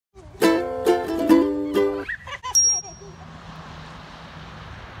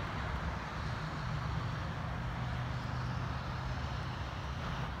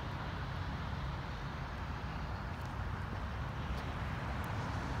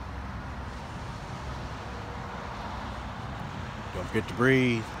Don't forget to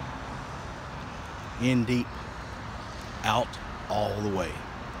breathe. In deep, out all the way.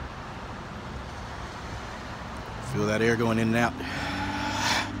 Feel that air going in and out.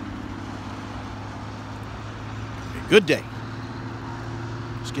 A good day.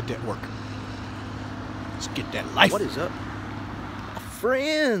 Let's get that work. Let's get that life. What is up,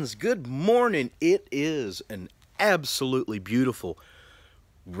 friends? Good morning. It is an absolutely beautiful,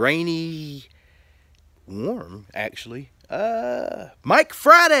 rainy, warm, actually, Mike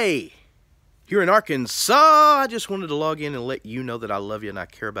Friday here in Arkansas. I just wanted to log in and let you know that I love you and I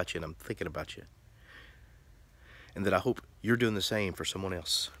care about you and I'm thinking about you. And that I hope you're doing the same for someone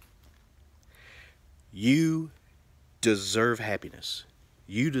else. You deserve happiness.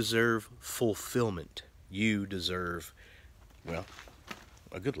 You deserve fulfillment. You deserve, well,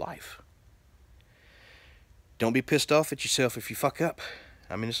 a good life. Don't be pissed off at yourself if you fuck up.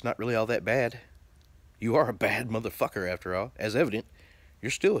 I mean, it's not really all that bad. You are a bad motherfucker after all. As evident,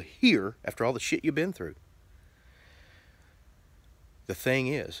 you're still here after all the shit you've been through. The thing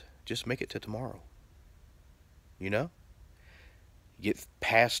is, just make it to tomorrow. You know? Get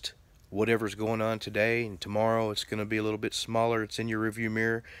past whatever's going on today, and tomorrow it's going to be a little bit smaller. It's in your rearview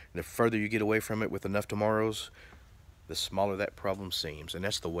mirror. And the further you get away from it with enough tomorrows, the smaller that problem seems. And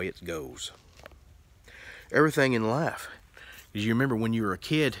that's the way it goes. Everything in life. Because you remember when you were a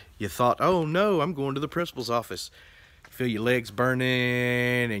kid, you thought, oh no, I'm going to the principal's office. You feel your legs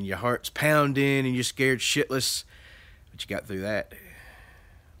burning and your heart's pounding and you're scared shitless. But you got through that.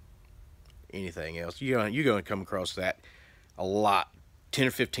 Anything else, you're going to come across that a lot, 10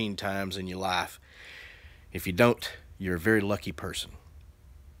 or 15 times in your life. If you don't, you're a very lucky person.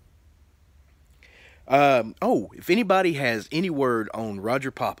 If anybody has any word on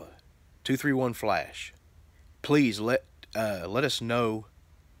Roger Papa, 231 Flash, please let us know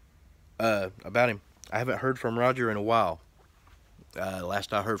about him. I haven't heard from Roger in a while.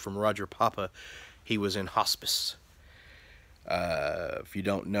 Last I heard from Roger Papa, he was in hospice. If you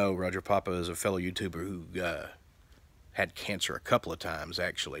don't know, Roger Papa is a fellow YouTuber who had cancer a couple of times,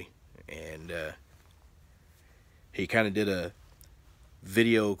 actually. And he kind of did a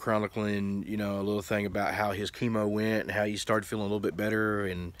video chronicling, you know, a little thing about how his chemo went and how he started feeling a little bit better.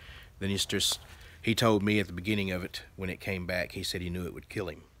 And then he told me at the beginning of it, when it came back, he said he knew it would kill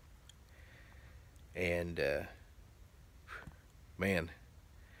him. And, man...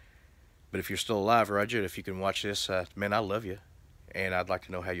 But if you're still alive, Roger, if you can watch this, man, I love you. And I'd like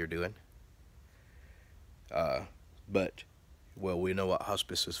to know how you're doing. But, well, we know what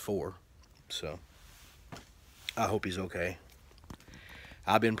hospice is for. So, I hope he's okay.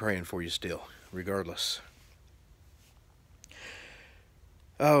 I've been praying for you still, regardless.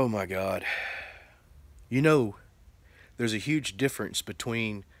 Oh, my God. You know, there's a huge difference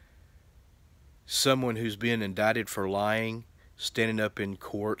between someone who's been indicted for lying, standing up in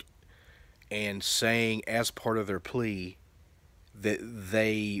court, and saying as part of their plea that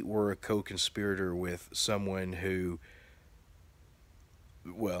they were a co-conspirator with someone who,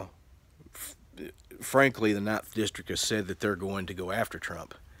 well, frankly, the 9th District has said that they're going to go after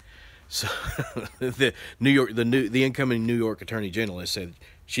Trump. So the incoming New York Attorney General has said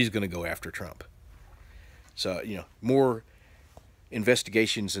she's going to go after Trump. So, you know, more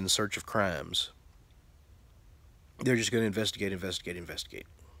investigations in search of crimes. They're just going to investigate.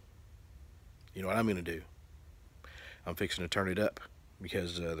 You know what I'm going to do? I'm fixing to turn it up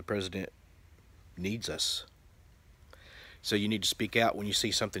because the president needs us. So you need to speak out when you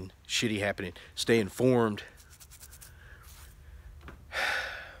see something shitty happening. Stay informed.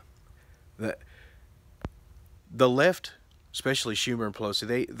 The left, especially Schumer and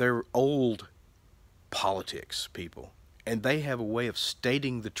Pelosi, they're old politics people. And they have a way of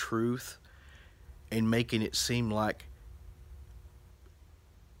stating the truth and making it seem like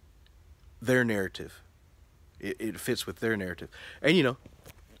their narrative. It fits with their narrative. And, you know,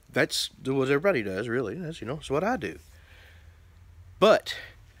 that's what everybody does, really. It's what I do. But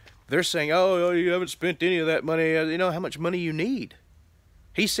they're saying, oh, you haven't spent any of that money. You know how much money you need.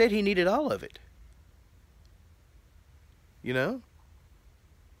 He said he needed all of it. You know?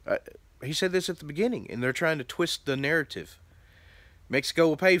 He said this at the beginning, and they're trying to twist the narrative. Mexico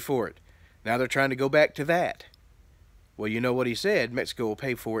will pay for it. Now they're trying to go back to that. Well, you know what he said? Mexico will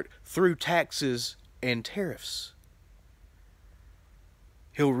pay for it through taxes and tariffs.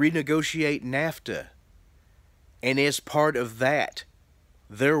 He'll renegotiate NAFTA. And as part of that,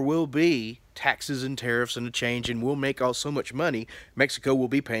 there will be taxes and tariffs and a change, and we'll make so much money, Mexico will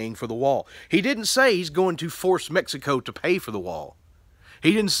be paying for the wall. He didn't say he's going to force Mexico to pay for the wall.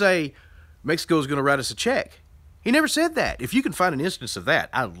 He didn't say Mexico's going to write us a check. He never said that. If you can find an instance of that,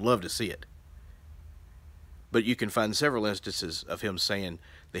 I'd love to see it. But you can find several instances of him saying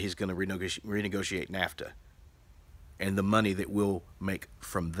that he's going to renegotiate NAFTA. And the money that we'll make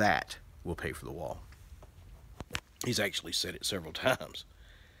from that will pay for the wall. He's actually said it several times.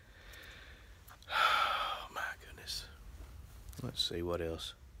 Oh, my goodness. Let's see what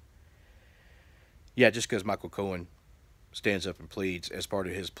else. Yeah, just because Michael Cohen stands up and pleads as part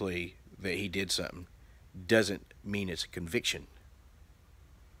of his plea that he did something doesn't mean it's a conviction.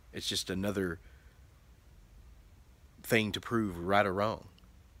 It's just another thing to prove right or wrong.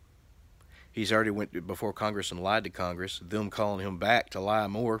 He's already went before Congress and lied to Congress. Them calling him back to lie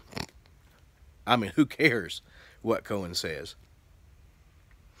more. I mean, who cares what Cohen says?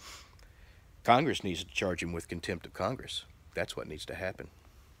 Congress needs to charge him with contempt of Congress. That's what needs to happen.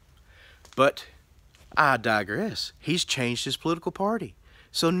 But I digress. He's changed his political party.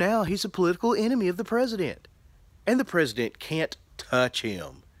 So now he's a political enemy of the president. And the president can't touch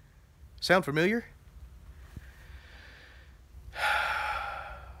him. Sound familiar?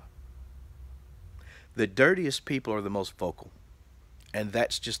 The dirtiest people are the most vocal. And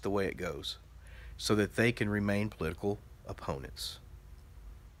that's just the way it goes. So that they can remain political opponents.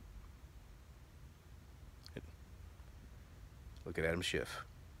 Look at Adam Schiff.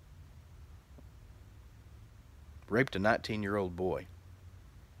 Raped a 19-year-old boy.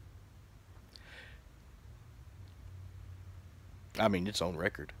 I mean, it's on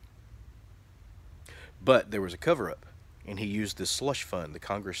record. But there was a cover-up, and he used the slush fund,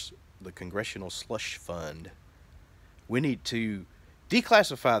 the Congressional Slush Fund. We need to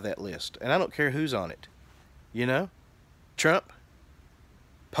declassify that list, and I don't care who's on it. You know? Trump,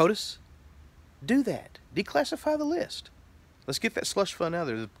 POTUS, do that. Declassify the list. Let's get that slush fund out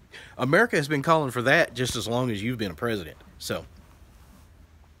there. America has been calling for that just as long as you've been a president. So,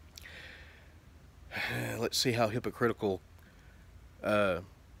 let's see how hypocritical our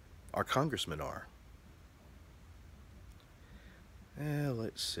congressmen are.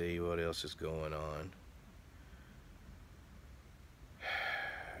 Let's see what else is going on.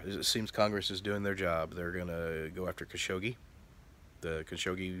 It seems Congress is doing their job. They're going to go after Khashoggi. The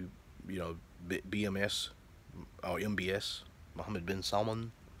Khashoggi, BMS, or MBS, Mohammed bin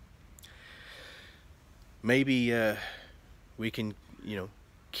Salman. Maybe we can,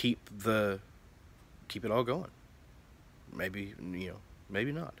 keep it all going. Maybe,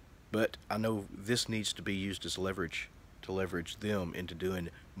 maybe not. But I know this needs to be used as leverage to leverage them into doing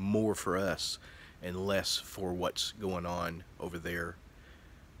more for us and less for what's going on over there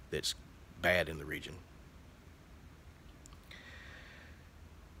that's bad in the region.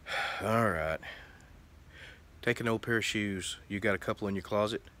 All right. Take an old pair of shoes. You got a couple in your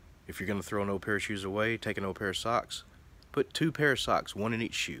closet. If you're going to throw an old pair of shoes away, take an old pair of socks. Put 2 pairs of socks, 1 in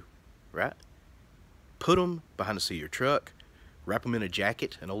each shoe, right? Put them behind the seat of your truck. Wrap them in a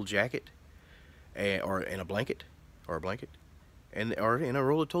jacket, an old jacket, or in a blanket, or in a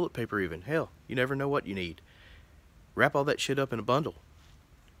roll of toilet paper even. Hell, you never know what you need. Wrap all that shit up in a bundle.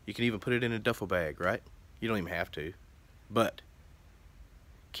 You can even put it in a duffel bag, right? You don't even have to. But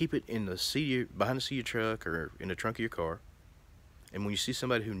keep it in the seat, behind the seat of your truck or in the trunk of your car. And when you see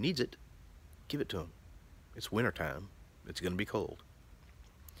somebody who needs it, give it to them. It's wintertime. It's going to be cold.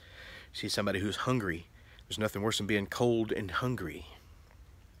 See somebody who's hungry. There's nothing worse than being cold and hungry.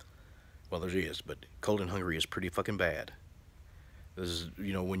 Well, there is, but cold and hungry is pretty fucking bad. This is,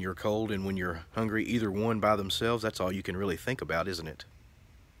 when you're cold and when you're hungry, either one by themselves, that's all you can really think about, isn't it?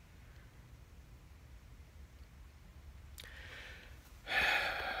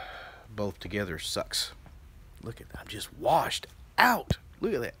 Both together sucks. Look at that. I'm just washed out.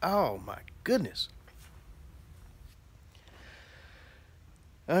 Look at that. Oh, my goodness.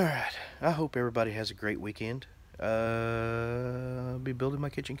 All right. I hope everybody has a great weekend. I'll be building my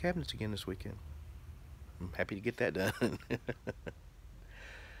kitchen cabinets again this weekend. I'm happy to get that done.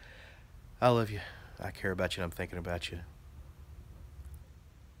 I love you. I care about you and I'm thinking about you.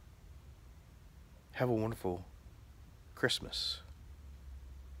 Have a wonderful Christmas.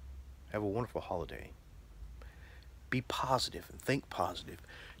 Have a wonderful holiday. Be positive and think positive.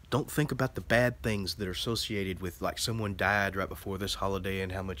 Don't think about the bad things that are associated with, like someone died right before this holiday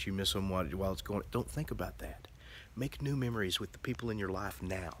and how much you miss them while it's going. Don't think about that. Make new memories with the people in your life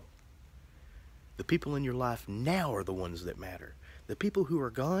now. The people in your life now are the ones that matter. The people who are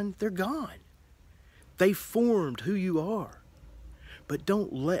gone, they're gone. They formed who you are. But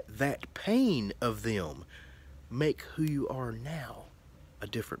don't let that pain of them make who you are now a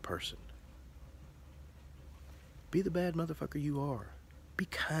different person. Be the bad motherfucker you are. Be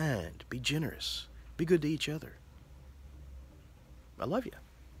kind. Be generous. Be good to each other. I love you.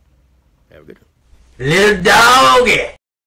 Have a good one. Lil Doggy!